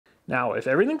Now, if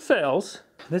everything fails,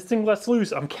 this thing lets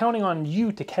loose, I'm counting on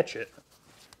you to catch it.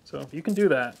 So if you can do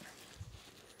that,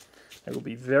 I will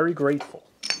be very grateful.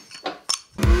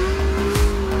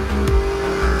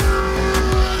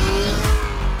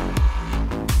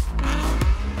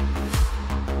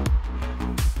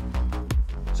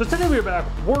 So today we are back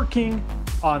working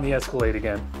on the Escalade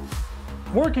again.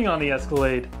 Working on the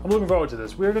Escalade, I'm looking forward to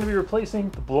this. We're going to be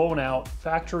replacing the blown out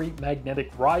factory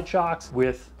magnetic ride shocks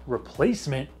with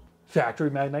replacement factory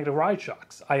magnetic ride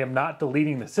shocks. I am not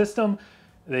deleting the system.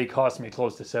 They cost me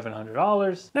close to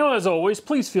 $700. Now, as always,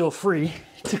 please feel free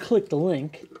to click the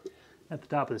link at the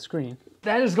top of the screen.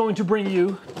 That is going to bring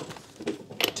you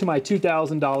to my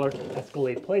 $2,000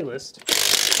 Escalade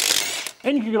playlist.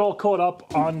 And you can get all caught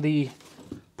up on the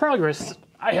progress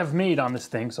I have made on this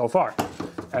thing so far.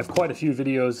 I have quite a few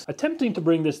videos attempting to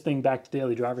bring this thing back to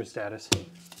daily driver status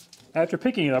after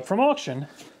picking it up from auction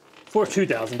for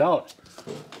 $2,000.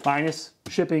 Minus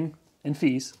shipping and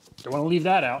fees. Don't want to leave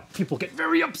that out. People get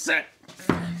very upset.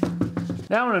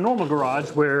 Now in a normal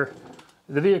garage where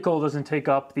the vehicle doesn't take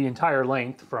up the entire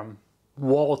length from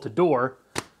wall to door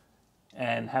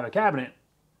and have a cabinet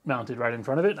mounted right in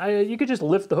front of it, you could just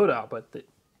lift the hood out, but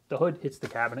the hood hits the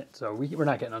cabinet, so we're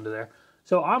not getting under there.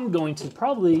 So I'm going to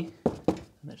probably,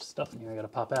 there's stuff in here I gotta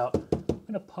pop out. I'm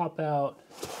gonna pop out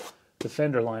the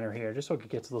fender liner here just so I can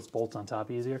get to those bolts on top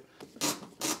easier.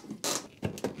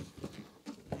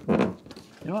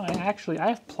 You know what, I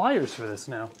have pliers for this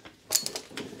now.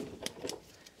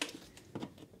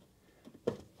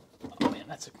 Oh man,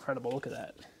 that's incredible, look at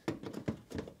that.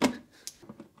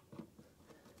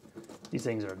 These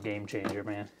things are a game changer,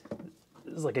 man.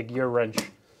 This is like a Gearwrench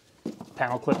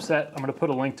panel clip set. I'm gonna put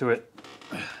a link to it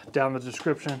down in the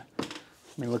description. I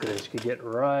mean, look at this, you could get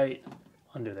right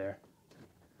under there.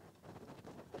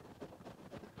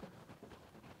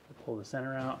 Pull the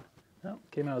center out. Oh,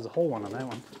 came out as a whole one on that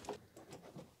one.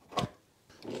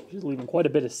 She's leaving quite a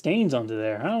bit of stains under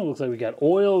there. Huh? Looks like we got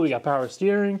oil, we got power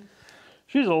steering.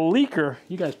 She's a leaker.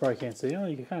 You guys probably can't see it. Oh,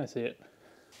 you can kind of see it.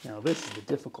 Now this is the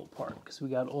difficult part because we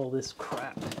got all this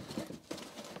crap.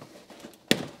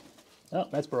 Oh,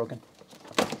 that's broken.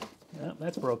 Oh,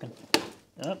 that's broken.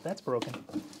 Oh, that's broken.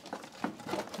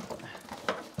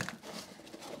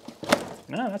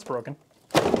 No, that's broken.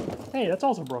 Hey, that's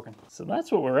also broken. So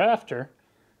that's what we're after.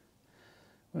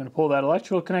 We're gonna pull that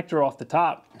electrical connector off the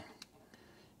top.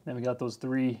 Then we got those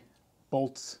 3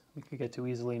 bolts we could get to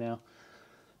easily now.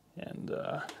 And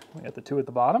we got the 2 at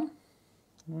the bottom.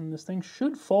 And this thing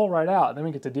should fall right out. Then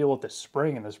we get to deal with the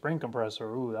spring and the spring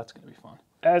compressor. Ooh, that's gonna be fun.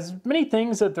 As many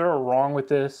things that there are wrong with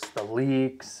this, the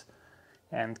leaks,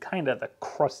 and kind of the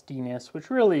crustiness, which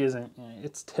really isn't,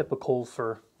 it's typical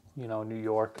for, you know, New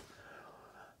York.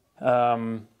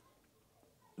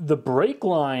 The brake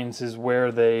lines is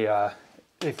where they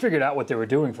figured out what they were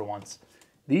doing for once.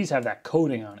 These have that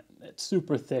coating on it. It's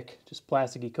super thick, just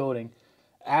plasticky coating.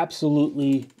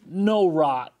 Absolutely no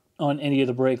rot on any of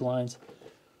the brake lines,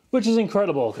 which is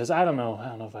incredible because I don't know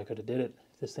if I could have did it.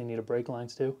 This thing needed brake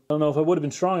lines too. I don't know if I would have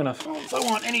been strong enough. If I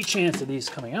want any chance of these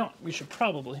coming out, we should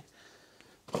probably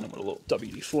put them with a little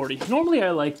WD-40. Normally I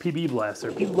like PB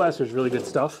Blaster. PB Blaster is really good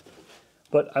stuff,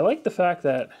 but I like the fact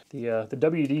that the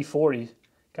WD-40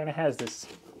 kind of has this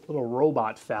little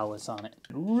robot phallus on it.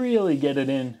 Really get it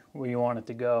in where you want it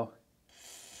to go.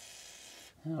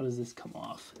 How does this come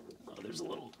off? Oh, there's a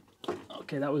little,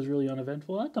 okay, that was really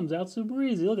uneventful. That comes out super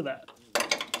easy, look at that.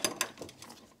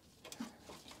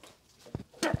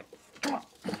 Come on.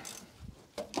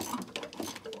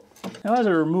 Now as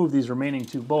I remove these remaining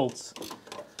 2 bolts,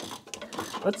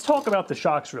 let's talk about the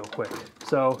shocks real quick.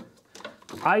 So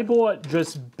I bought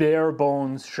just bare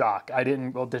bones shock. I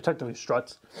didn't, well, they're technically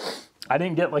struts. I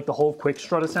didn't get like the whole quick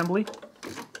strut assembly.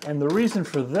 And the reason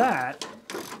for that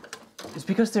is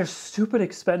because they're stupid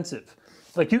expensive.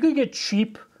 Like you could get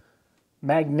cheap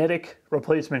magnetic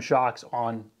replacement shocks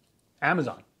on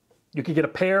Amazon. You could get a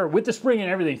pair with the spring and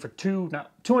everything for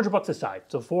 $200 a side.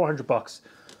 So $400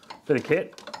 for the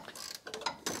kit.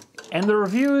 And the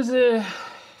reviews,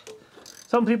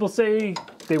 some people say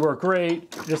they work great,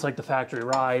 just like the factory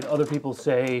ride. Other people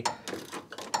say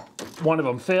one of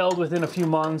them failed within a few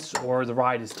months or the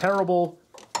ride is terrible.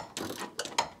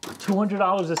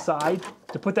 $200 a side,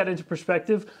 to put that into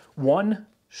perspective, one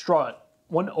strut,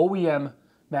 one OEM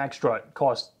mag strut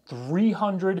costs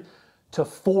 $300 to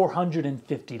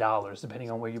 $450, depending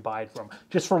on where you buy it from,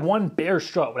 just for one bare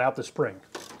strut without the spring.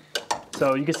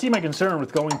 So you can see my concern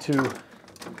with going to,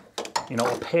 you know,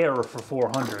 a pair for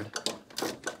 $400.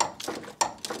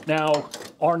 Now,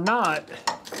 Arnott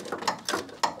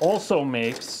also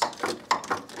makes,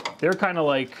 they're kind of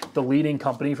like the leading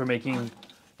company for making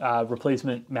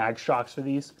replacement mag shocks for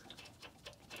these.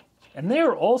 And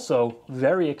they're also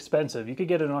very expensive. You could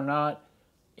get it on not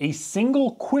a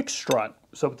single quick strut,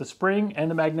 so with the spring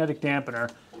and the magnetic dampener,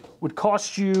 would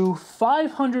cost you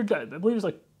 $500, I believe it's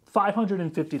like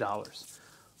 $550.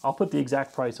 I'll put the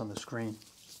exact price on the screen.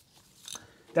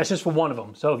 That's just for one of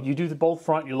them. So if you do the bolt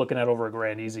front, you're looking at over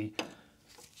 $1,000 easy.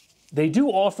 They do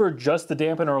offer just the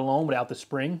dampener alone without the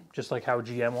spring, just like how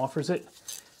GM offers it.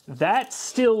 That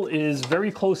still is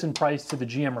very close in price to the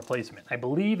GM replacement. I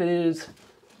believe it is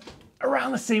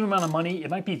around the same amount of money. It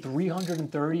might be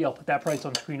 $330. I'll put that price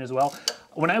on screen as well.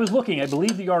 When I was looking, I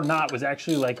believe the R0 was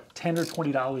actually like $10 or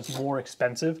 $20 more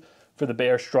expensive for the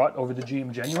bare strut over the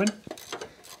GM Genuine.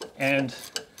 And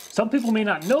some people may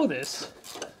not know this.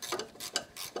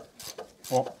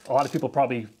 Well, a lot of people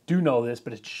probably do know this,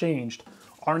 but it's changed.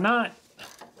 R0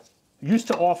 used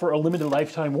to offer a limited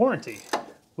lifetime warranty,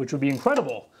 which would be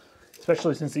incredible,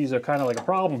 especially since these are kind of like a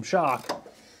problem shock.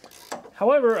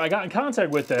 However, I got in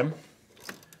contact with them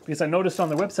because I noticed on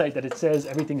the website that it says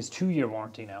everything is 2-year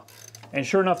warranty now. And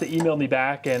sure enough, they emailed me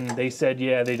back and they said,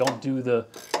 yeah, they don't do the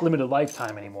limited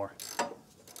lifetime anymore.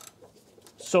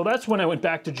 So that's when I went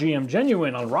back to GM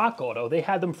Genuine on Rock Auto. They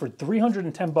had them for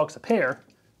 $310 a pair,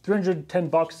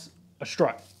 $310 a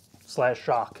strut /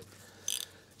 shock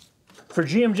for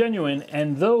GM Genuine,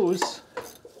 and those,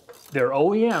 they're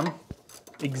OEM,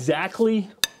 exactly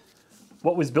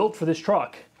what was built for this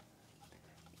truck.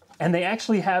 And they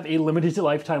actually have a limited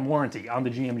lifetime warranty on the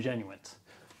GM Genuines.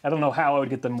 I don't know how I would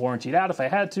get them warrantied out if I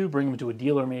had to, bring them to a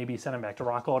dealer maybe, send them back to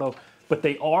Rock Auto, but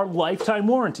they are lifetime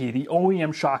warranty, the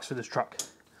OEM shocks for this truck.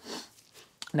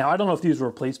 Now, I don't know if these were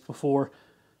replaced before.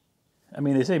 I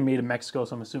mean, they say made in Mexico,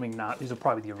 so I'm assuming not. These are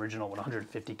probably the original with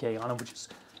 150K on them, which is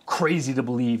crazy to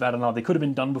believe. I don't know, they could have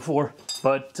been done before.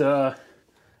 But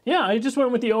yeah, I just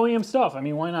went with the OEM stuff. I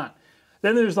mean, why not?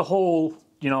 Then there's the whole,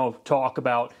 you know, talk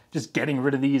about just getting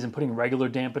rid of these and putting regular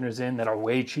dampeners in that are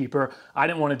way cheaper. I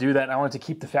didn't want to do that. I wanted to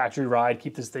keep the factory ride,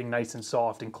 keep this thing nice and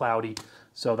soft and cloudy.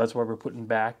 So that's why we're putting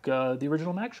back the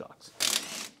original mag shocks.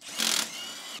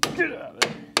 Get out of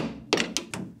there.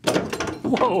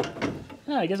 Whoa.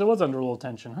 Yeah, I guess it was under a little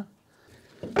tension, huh?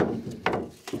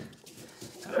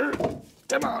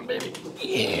 Come on, baby.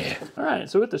 Yeah. All right,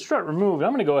 so with the strut removed,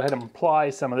 I'm gonna go ahead and apply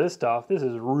some of this stuff. This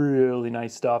is really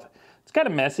nice stuff. It's kind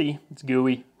of messy, it's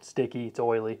gooey, it's sticky, it's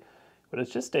oily, but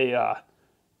it's just a,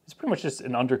 it's pretty much just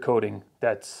an undercoating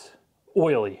that's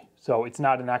oily. So it's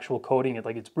not an actual coating,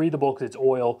 it's breathable because it's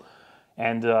oil,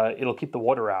 and it'll keep the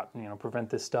water out, you know, prevent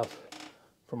this stuff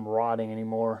from rotting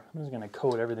anymore. I'm just gonna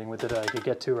coat everything with it that I could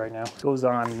get to right now. It goes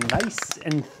on nice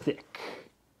and thick.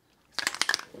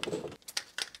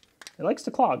 It likes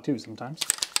to clog too sometimes.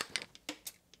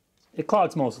 It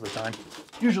clogs most of the time.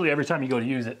 Usually every time you go to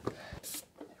use it. There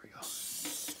we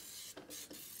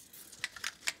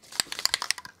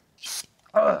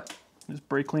go. Just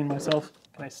brake clean myself.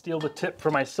 Can I steal the tip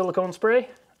for my silicone spray?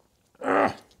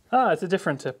 Ah, it's a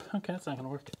different tip. Okay, that's not gonna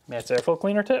work. That's airflow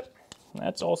cleaner tip.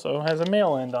 That's also has a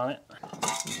male end on it.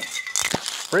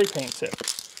 Spray paint tip.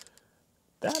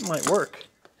 That might work.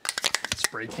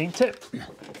 Spray paint tip.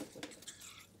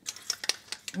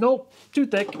 Nope, too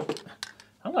thick.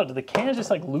 I don't know, did the cans just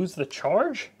like lose the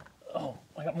charge? Oh,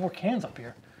 I got more cans up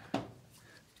here. I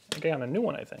think I got a new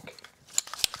one, I think.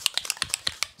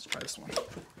 Let's try this one.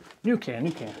 New can,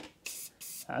 new can.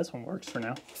 Ah, this one works for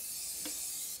now.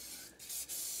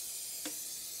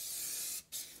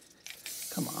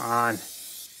 Come on.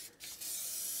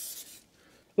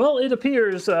 Well, it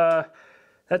appears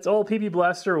that's all PB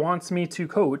Blaster wants me to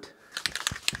coat.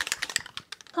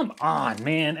 Come on,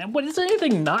 man. And what is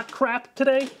anything not crap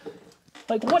today?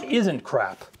 Like, what isn't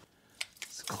crap?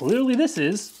 So clearly this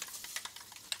is.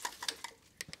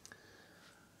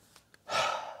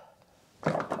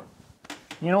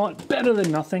 You know what? Better than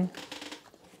nothing.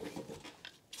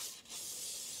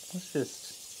 Let's just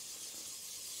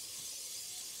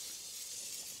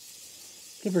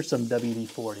give her some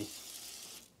WD-40.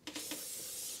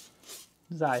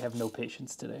 Because I have no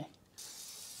patience today.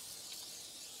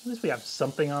 At least we have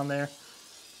something on there.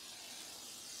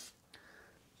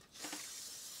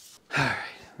 All right,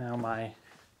 now my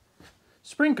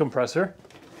spring compressor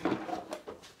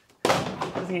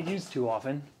doesn't get used too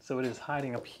often, so it is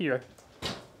hiding up here.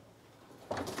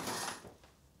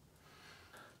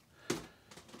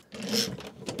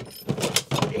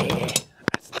 Yeah,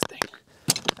 that's the thing.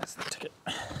 That's the ticket.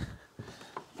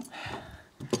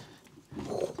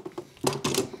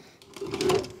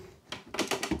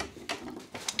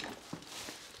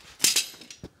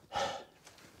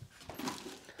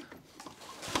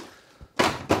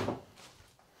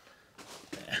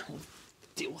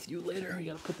 you later.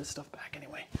 You gotta put this stuff back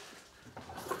anyway.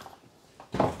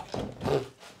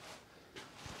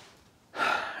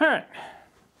 All right.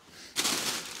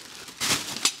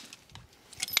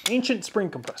 Ancient spring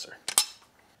compressor.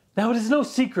 Now, it is no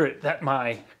secret that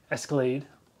my Escalade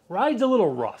rides a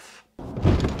little rough.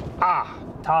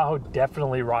 Tahoe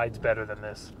definitely rides better than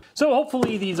this. So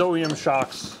hopefully these OEM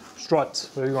shocks,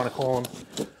 struts, whatever you want to call them,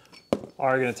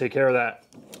 are going to take care of that.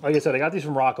 Like I said, I got these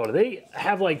from Robo. They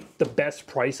have like the best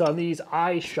price on these.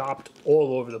 I shopped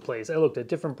all over the place. I looked at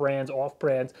different brands, off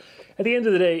brands. At the end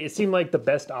of the day, it seemed like the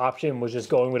best option was just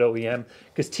going with OEM,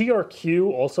 because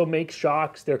TRQ also makes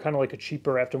shocks. They're kind of like a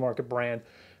cheaper aftermarket brand.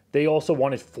 They also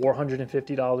wanted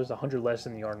 $450, $100 less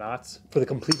than the Arnotts for the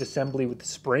complete assembly with the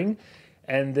spring.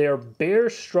 And their bare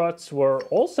struts were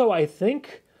also, I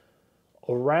think,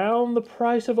 around the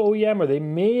price of OEM, or they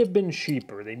may have been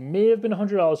cheaper. They may have been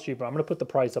 $100 cheaper. I'm going to put the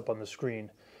price up on the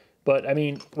screen. But, I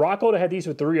mean, Robo had these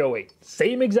with 308.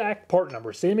 Same exact part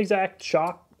number, same exact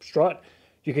shock, strut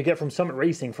you could get from Summit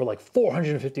Racing for like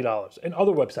 $450, and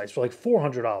other websites for like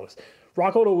 $400.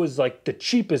 Robo was like the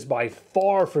cheapest by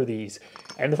far for these.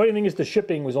 And the funny thing is the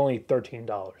shipping was only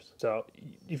 $13. So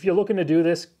if you're looking to do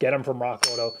this, get them from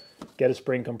Robo. Get a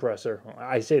spring compressor.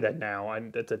 I say that now.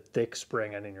 It's a thick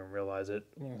spring. I didn't even realize it.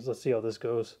 Let's see how this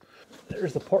goes.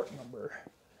 There's the part number.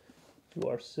 You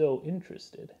are so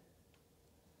interested.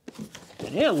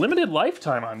 And yeah, limited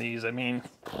lifetime on these. I mean,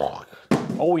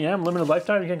 OEM, limited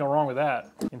lifetime, you can't go wrong with that.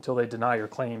 Until they deny your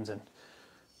claims and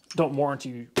don't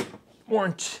warranty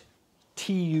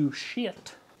you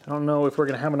shit. I don't know if we're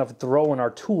going to have enough throw in our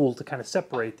tool to kind of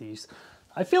separate these.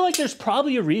 I feel like there's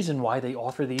probably a reason why they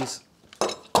offer these.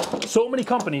 So many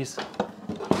companies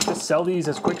just sell these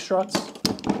as quick struts.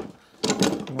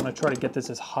 I'm going to try to get this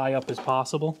as high up as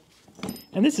possible.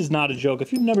 And this is not a joke.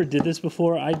 If you've never did this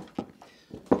before, I'd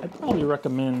probably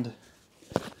recommend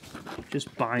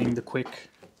just buying the quick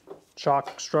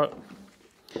shock strut.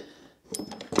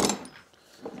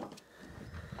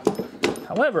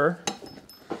 However,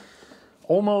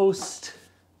 almost,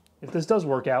 if this does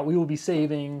work out, we will be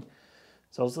saving.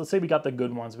 So let's say we got the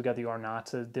good ones. We got the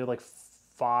Arnotts. They're like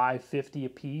 $5.50 a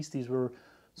piece. These were,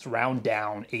 let's round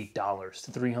down, $8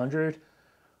 to $300.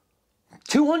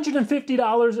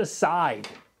 $250 aside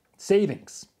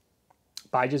savings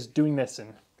by just doing this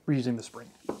and reusing the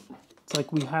spring. It's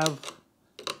like we have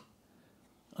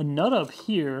a nut up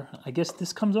here. I guess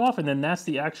this comes off, and then that's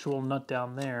the actual nut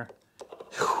down there.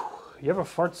 Whew. You ever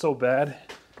fart so bad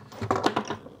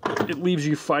it leaves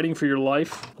you fighting for your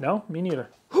life? No, me neither.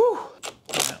 Whew.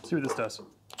 Let's see what this does.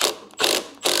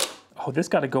 Oh, this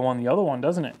got to go on the other one,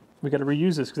 doesn't it? We got to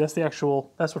reuse this because that's the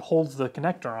actual, that's what holds the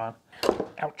connector on.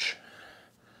 Ouch.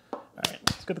 All right,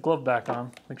 let's get the glove back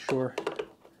on. Make sure.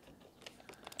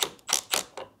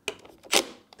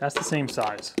 That's the same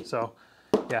size. So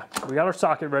yeah, we got our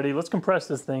socket ready. Let's compress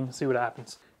this thing, see what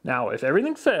happens. Now, if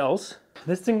everything fails,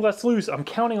 this thing lets loose, I'm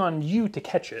counting on you to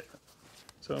catch it.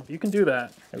 So if you can do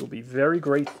that, I will be very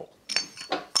grateful.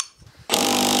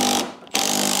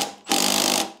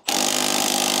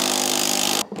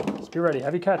 Let's be ready.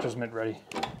 Have your catcher's mitt ready.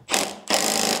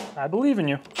 I believe in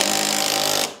you.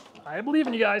 I believe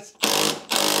in you guys.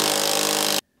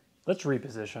 Let's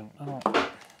reposition.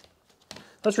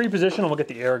 Let's reposition and we'll get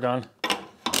the air gun.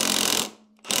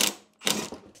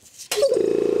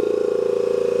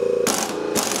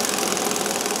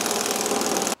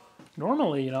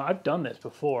 Normally, you know, I've done this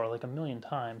before like a million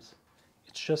times.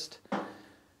 It's just,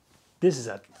 this is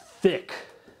a thick,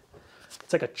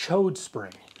 it's like a chode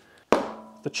spring.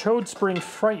 The chode spring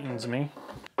frightens me.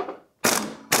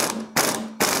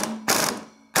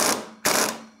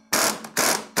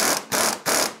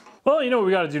 Well, you know what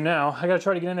we gotta do now? I gotta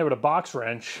try to get in there with a box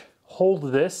wrench,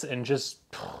 hold this, and just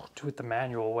do it the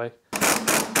manual way.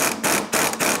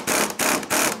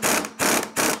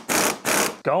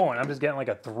 Going, I'm just getting like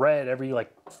a thread every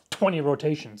like 20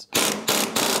 rotations.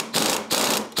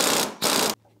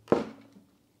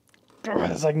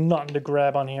 There's like nothing to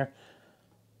grab on here.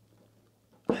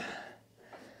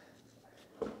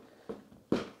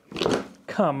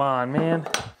 Come on, man.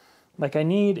 Like I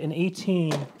need an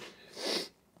 18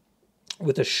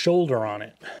 with a shoulder on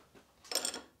it.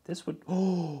 This would,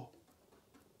 oh,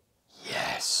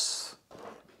 yes.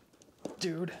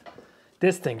 Dude,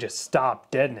 this thing just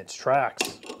stopped dead in its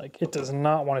tracks. Like it does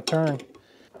not want to turn.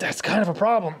 That's kind of a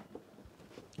problem.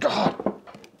 God.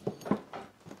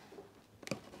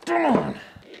 Come on.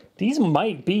 These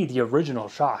might be the original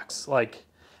shocks. Like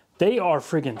they are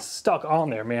friggin' stuck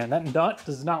on there, man. That nut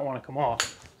does not want to come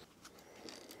off.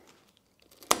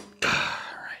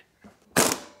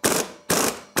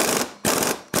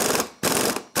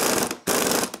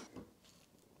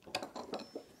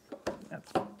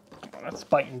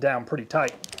 biting down pretty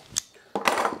tight.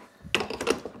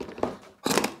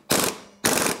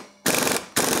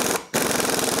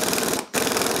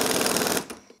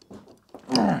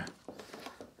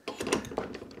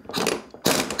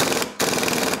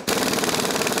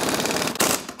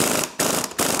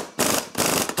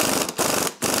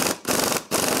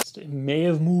 It may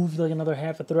have moved like another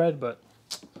half a thread, but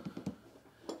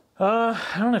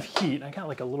I don't have heat. I got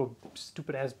like a little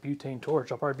stupid ass butane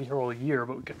torch. I'll probably be here all year,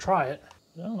 but we could try it.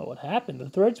 I don't know what happened. The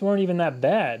threads weren't even that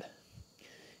bad.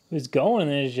 It was going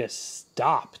and then it just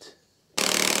stopped.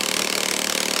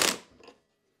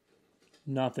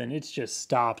 Nothing. It's just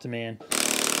stopped, man.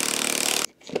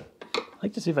 I'd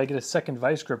like to see if I get a second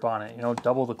vice grip on it. You know,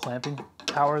 double the clamping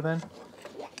power then.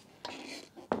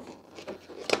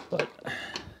 But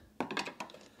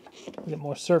get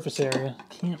more surface area.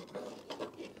 Can't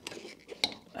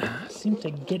seem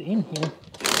to get in here.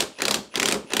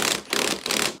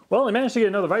 Well, I managed to get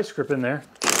another vice grip in there.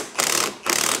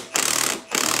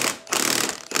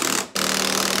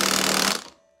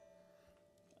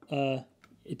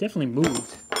 It definitely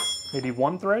moved. Maybe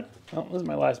one thread? Well, this is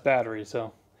my last battery,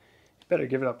 so you better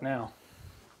give it up now.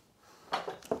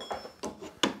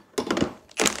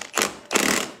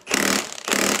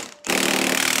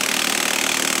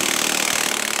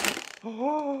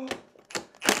 Oh.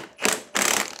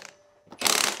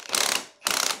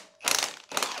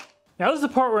 Now this is the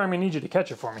part where I'm gonna need you to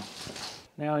catch it for me.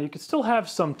 Now you could still have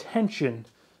some tension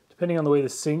depending on the way the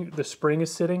spring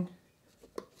is sitting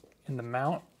in the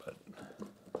mount, but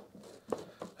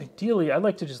ideally I'd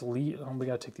like to just leave. Oh, we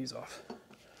gotta take these off.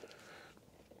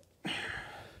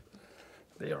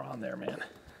 They are on there, man.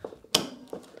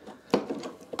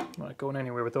 I'm not going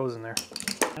anywhere with those in there.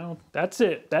 Now, that's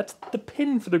it. That's the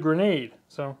pin for the grenade.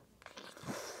 So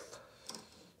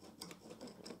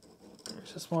I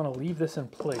just want to leave this in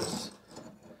place.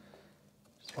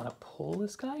 Just want to pull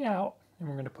this guy out, and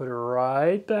we're going to put it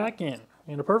right back in.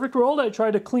 In a perfect world, I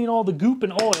tried to clean all the goop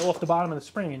and oil off the bottom of the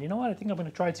spring, and you know what? I think I'm going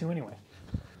to try to anyway.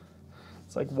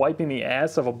 It's like wiping the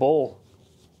ass of a bull.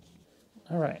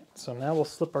 All right, so now we'll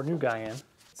slip our new guy in.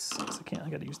 I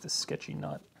got to use this sketchy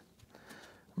nut.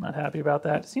 I'm not happy about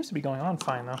that. It seems to be going on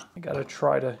fine though. I gotta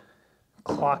try to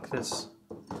clock this.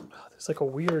 Oh, there's like a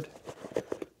weird,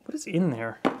 what is in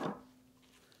there?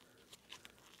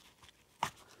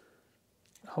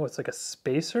 Oh, it's like a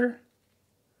spacer?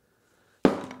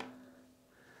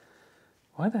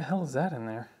 Why the hell is that in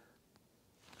there?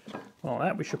 Well,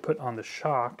 that we should put on the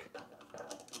shock.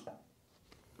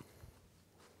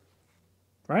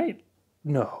 Right?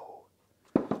 No.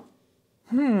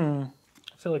 I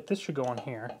feel like this should go on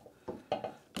here.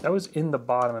 That was in the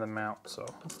bottom of the mount, so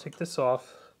let's take this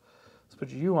off. Let's put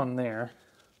you on there.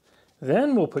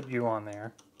 Then we'll put you on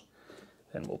there.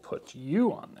 Then we'll put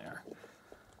you on there.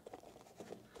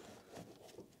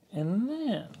 And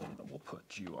then we'll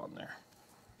put you on there.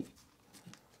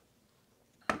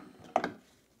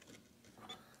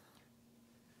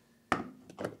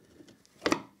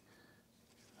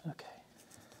 Okay.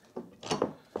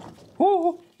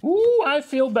 Ooh, ooh, I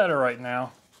feel better right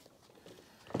now.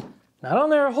 Not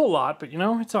on there a whole lot, but you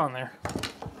know, it's on there.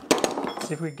 Let's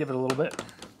see if we can give it a little bit.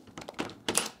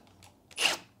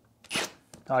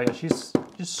 Oh yeah, she's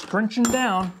just scrunching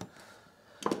down.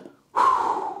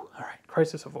 All right,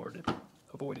 crisis averted.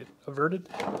 Averted.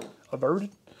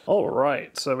 All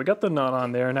right, so we got the nut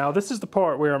on there. Now this is the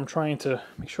part where I'm trying to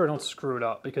make sure I don't screw it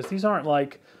up, because these aren't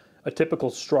like a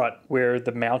typical strut where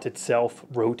the mount itself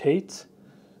rotates.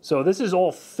 So this is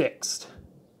all fixed.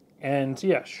 And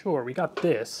yeah, sure, we got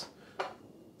this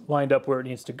lined up where it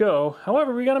needs to go.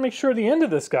 However, we got to make sure the end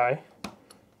of this guy,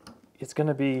 it's going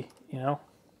to be, you know,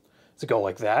 does it go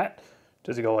like that?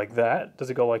 Does it go like that? Does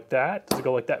it go like that? Does it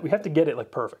go like that? We have to get it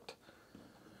like perfect.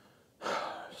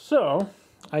 So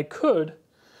I could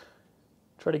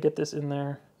try to get this in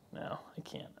there. No, I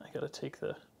can't. I got to take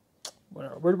the,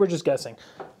 whatever. We're just guessing.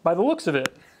 By the looks of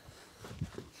it,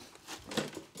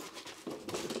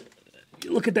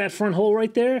 you look at that front hole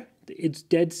right there. It's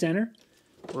dead center.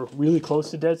 We're really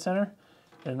close to dead center,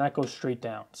 and that goes straight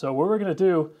down. So what we're gonna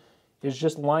do is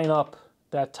just line up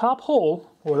that top hole,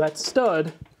 or that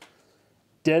stud,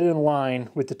 dead in line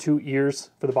with the two ears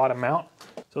for the bottom mount.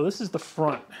 So this is the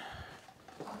front.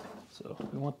 So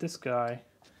we want this guy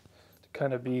to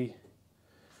kind of be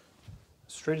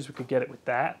as straight as we could get it with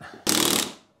that.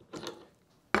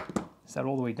 Is that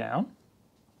all the way down?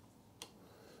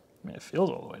 I mean, it feels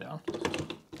all the way down.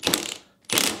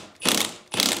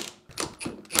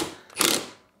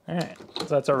 All right, so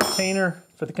that's our retainer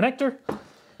for the connector.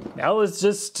 Now let's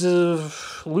just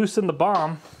loosen the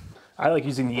bomb. I like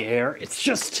using the air. It's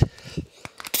just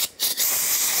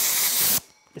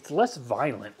it's less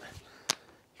violent.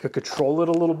 You could control it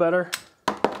a little better.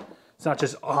 It's not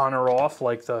just on or off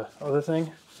like the other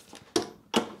thing.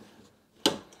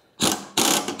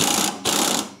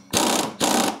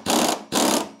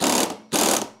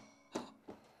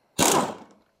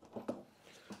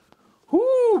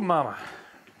 Whoo, mama.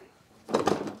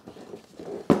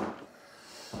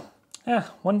 Yeah,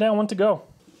 one down, one to go.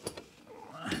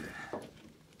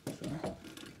 So,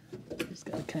 just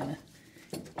gotta kind of.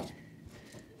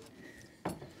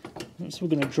 So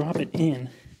we're gonna drop it in.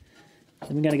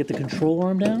 Then we gotta get the control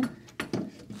arm down.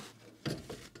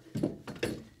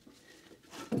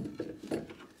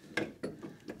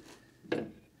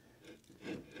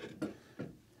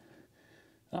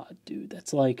 Oh, dude,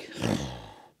 that's like.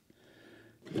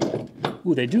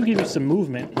 Ooh, they do give you some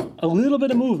movement. A little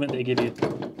bit of movement they give you.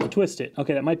 Twist it.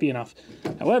 Okay, that might be enough.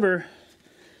 However,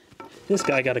 this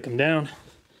guy got to come down.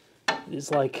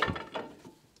 It's like,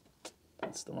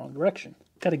 that's the wrong direction.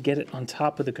 Got to get it on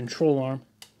top of the control arm.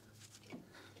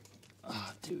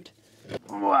 Ah, oh, dude.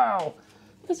 Wow,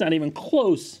 that's not even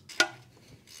close.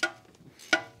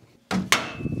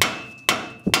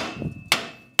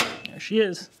 There she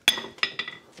is.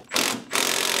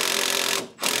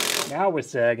 Now we're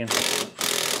sagging.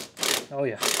 Oh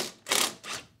yeah.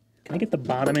 Can I get the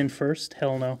bottom in first?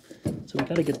 Hell no. So we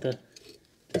gotta get this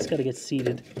gotta get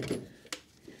seated.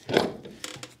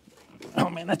 Oh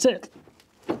man, that's it.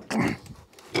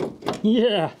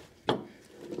 Yeah. All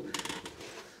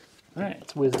right,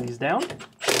 let's whiz these down.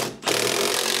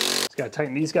 Just gotta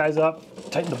tighten these guys up,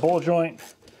 tighten the ball joint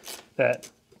that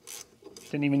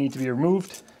didn't even need to be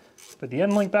removed. Put the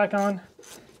end link back on,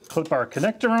 clip our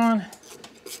connector on,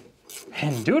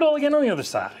 and do it all again on the other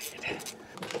side.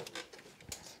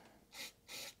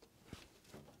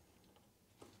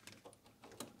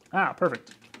 Ah,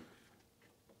 perfect.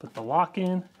 Put the lock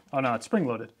in. Oh no, it's spring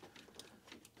loaded.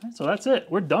 Right, so that's it.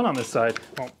 We're done on this side.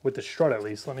 Well, with the strut at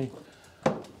least. Let me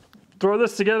throw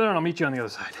this together and I'll meet you on the other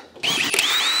side.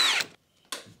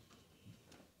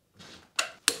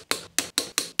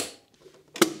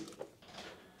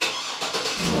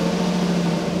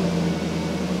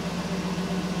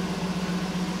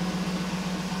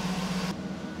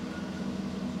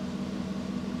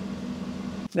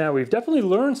 Now we've definitely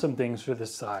learned some things for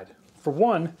this side. For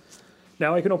one,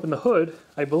 now I can open the hood.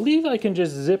 I believe I can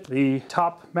just zip the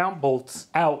top mount bolts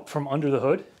out from under the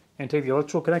hood and take the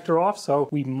electrical connector off, so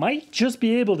we might just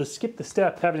be able to skip the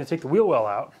step having to take the wheel well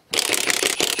out.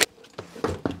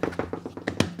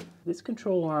 This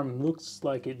control arm looks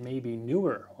like it may be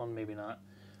newer, well maybe not.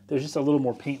 There's just a little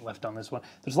more paint left on this one.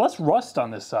 There's less rust on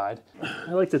this side.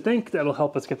 I like to think that'll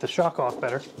help us get the shock off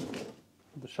better.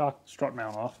 The shock strut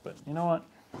mount off, but you know what?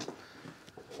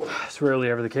 It's rarely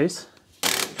ever the case.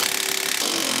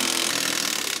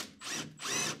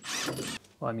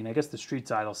 Well, I mean, I guess the street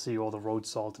side will see all the road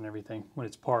salt and everything when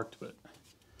it's parked, but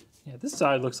yeah, this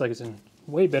side looks like it's in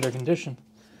way better condition.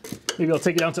 Maybe I'll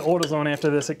take it down to AutoZone after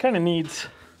this. It kind of needs,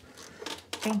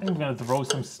 I think I'm gonna throw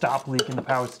some stop leak in the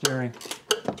power steering.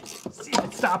 See if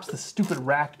it stops the stupid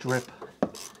rack drip.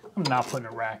 I'm not putting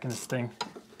a rack in this thing.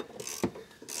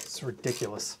 It's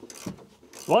ridiculous.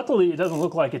 Luckily, it doesn't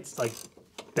look like it's like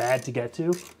bad to get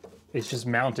to. It's just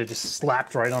mounted, just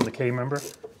slapped right on the K-member.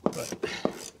 But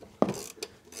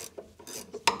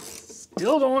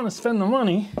still don't want to spend the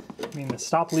money. I mean, the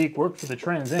stop leak worked for the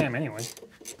Trans Am anyway.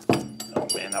 Oh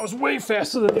man, that was way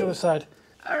faster than the other side.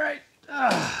 All right,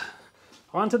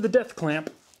 onto the death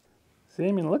clamp. See,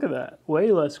 I mean, look at that.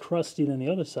 Way less crusty than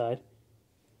the other side.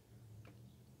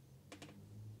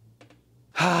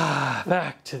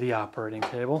 Back to the operating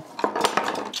table.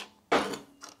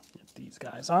 Get these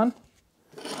guys on.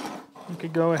 We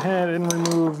could go ahead and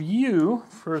remove you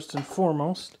first and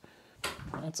foremost.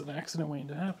 That's an accident waiting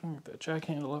to happen. Get that jack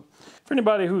handle up. For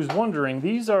anybody who's wondering,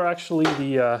 these are actually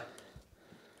they're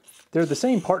the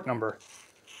same part number.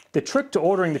 The trick to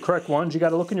ordering the correct ones, you got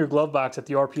to look in your glove box at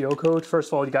the RPO code. First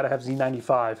of all, you got to have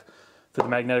Z95 for the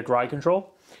magnetic ride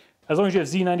control. As long as you have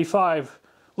Z95,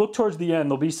 look towards the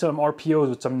end. There'll be some RPOs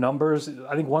with some numbers.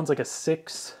 I think one's like a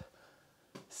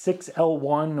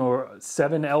 6L1 or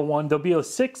 7L1. There'll be a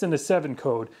 6 and a 7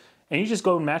 code. And you just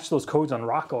go and match those codes on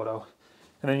Rock Auto.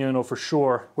 And then you'll know for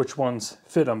sure which ones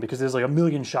fit them, because there's like a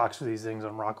million shocks for these things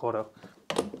on Rock Auto.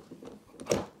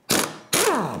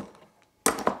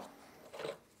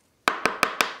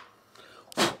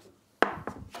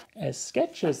 As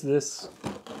sketch as this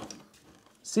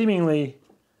seemingly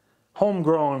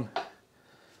homegrown,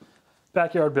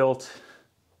 backyard built,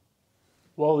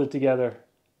 welded together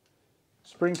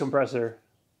spring compressor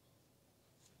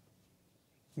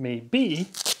may be,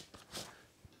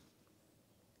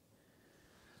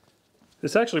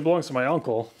 This actually belongs to my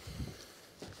uncle,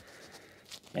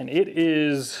 and it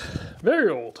is very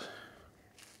old.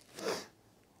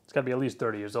 It's got to be at least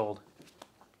 30 years old.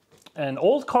 And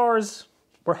old cars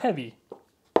were heavy,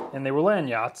 and they were land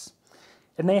yachts,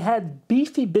 and they had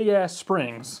beefy big-ass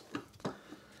springs,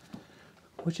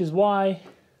 which is why,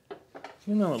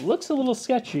 even though it looks a little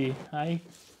sketchy, well,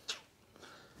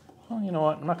 you know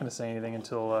what? I'm not going to say anything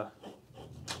until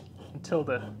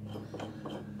the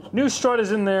new strut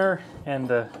is in there and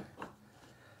the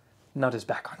nut is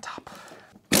back on top.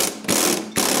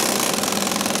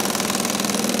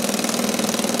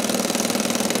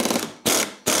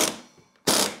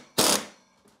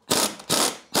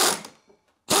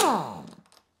 Oh,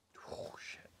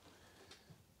 shit.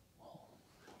 Well,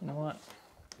 you know what?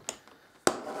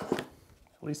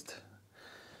 At least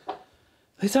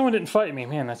that one didn't fight me.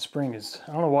 Man, that spring is...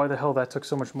 I don't know why the hell that took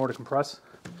so much more to compress.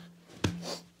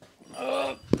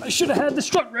 I should have had the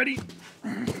strut ready. God,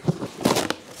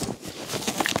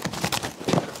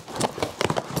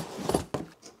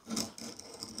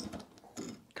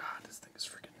 this thing is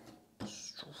freaking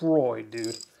destroyed,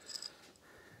 dude.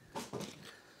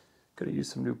 Could have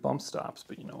used some new bump stops,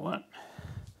 but you know what?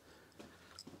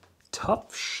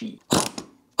 Tough sheet.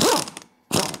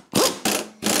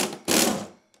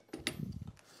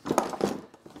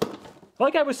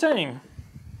 Like I was saying,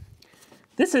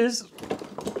 this is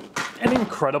an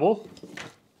incredible,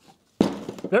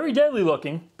 very deadly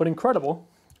looking, but incredible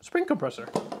spring compressor.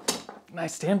 And I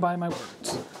stand by my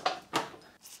words.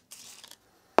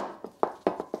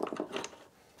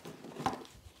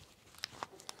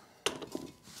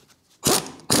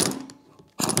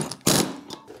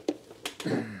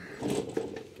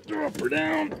 Up or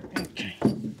down. Okay.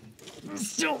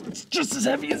 Still, it's just as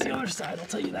heavy as the other side, I'll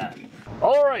tell you that.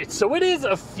 All right, so it is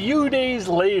a few days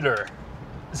later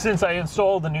since I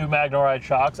installed the new MagneRide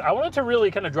shocks. I wanted to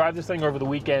really kind of drive this thing over the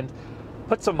weekend,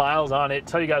 put some miles on it,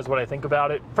 tell you guys what I think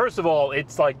about it. First of all,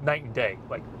 it's like night and day.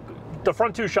 Like, the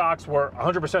front two shocks were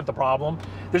 100% the problem.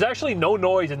 There's actually no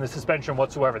noise in the suspension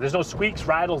whatsoever. There's no squeaks,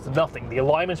 rattles, nothing. The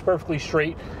alignment's perfectly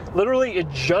straight. Literally, it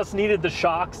just needed the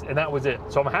shocks, and that was it.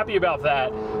 So I'm happy about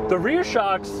that. The rear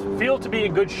shocks feel to be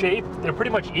in good shape. They're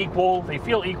pretty much equal. They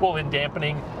feel equal in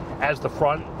dampening as the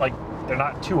front. Like, they're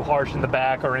not too harsh in the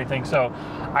back or anything. So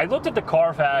I looked at the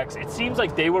Carfax. It seems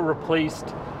like they were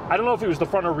replaced. I don't know if it was the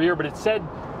front or rear, but it said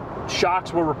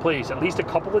shocks were replaced at least a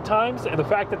couple of times. And the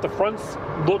fact that the fronts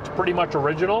looked pretty much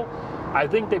original, I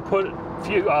think they put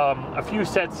a few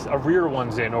sets of rear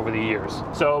ones in over the years.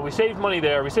 So we saved money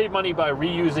there. We saved money by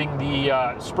reusing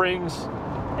the springs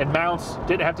and mounts.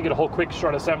 Didn't have to get a whole quick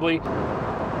strut assembly.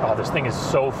 Oh, this thing is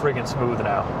so friggin' smooth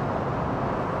now.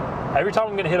 Every time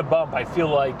I'm gonna hit a bump, I feel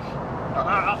like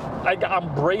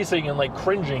I'm bracing and like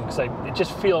cringing because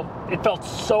it felt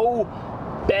so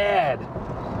bad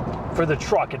for the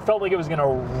truck. It felt like it was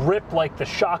gonna rip like the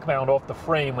shock mount off the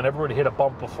frame whenever it hit a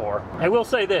bump before. I will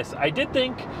say this, I did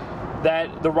think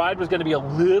that the ride was gonna be a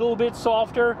little bit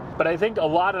softer, but I think a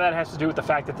lot of that has to do with the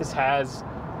fact that this has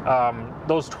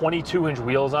those 22-inch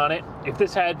wheels on it. If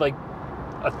this had like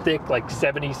a thick like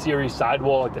 70 series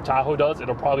sidewall like the Tahoe does,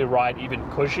 it'll probably ride even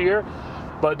cushier.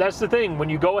 But that's the thing, when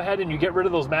you go ahead and you get rid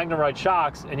of those MagneRide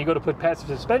shocks and you go to put passive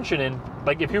suspension in,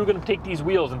 like if you were gonna take these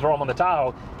wheels and throw them on the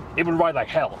Tahoe, it would ride like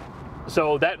hell.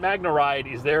 So that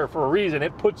MagneRide is there for a reason.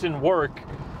 It puts in work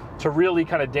to really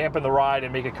kind of dampen the ride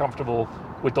and make it comfortable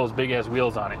with those big ass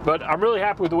wheels on it. But I'm really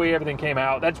happy with the way everything came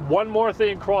out. That's one more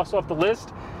thing crossed off the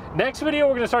list. Next video,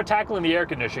 we're gonna start tackling the air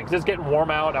conditioning because it's getting warm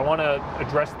out. I wanna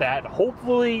address that.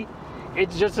 Hopefully,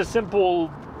 it's just a simple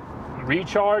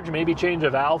recharge, maybe change a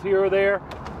valve here or there.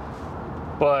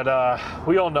 But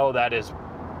we all know that's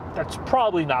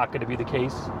probably not gonna be the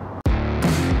case.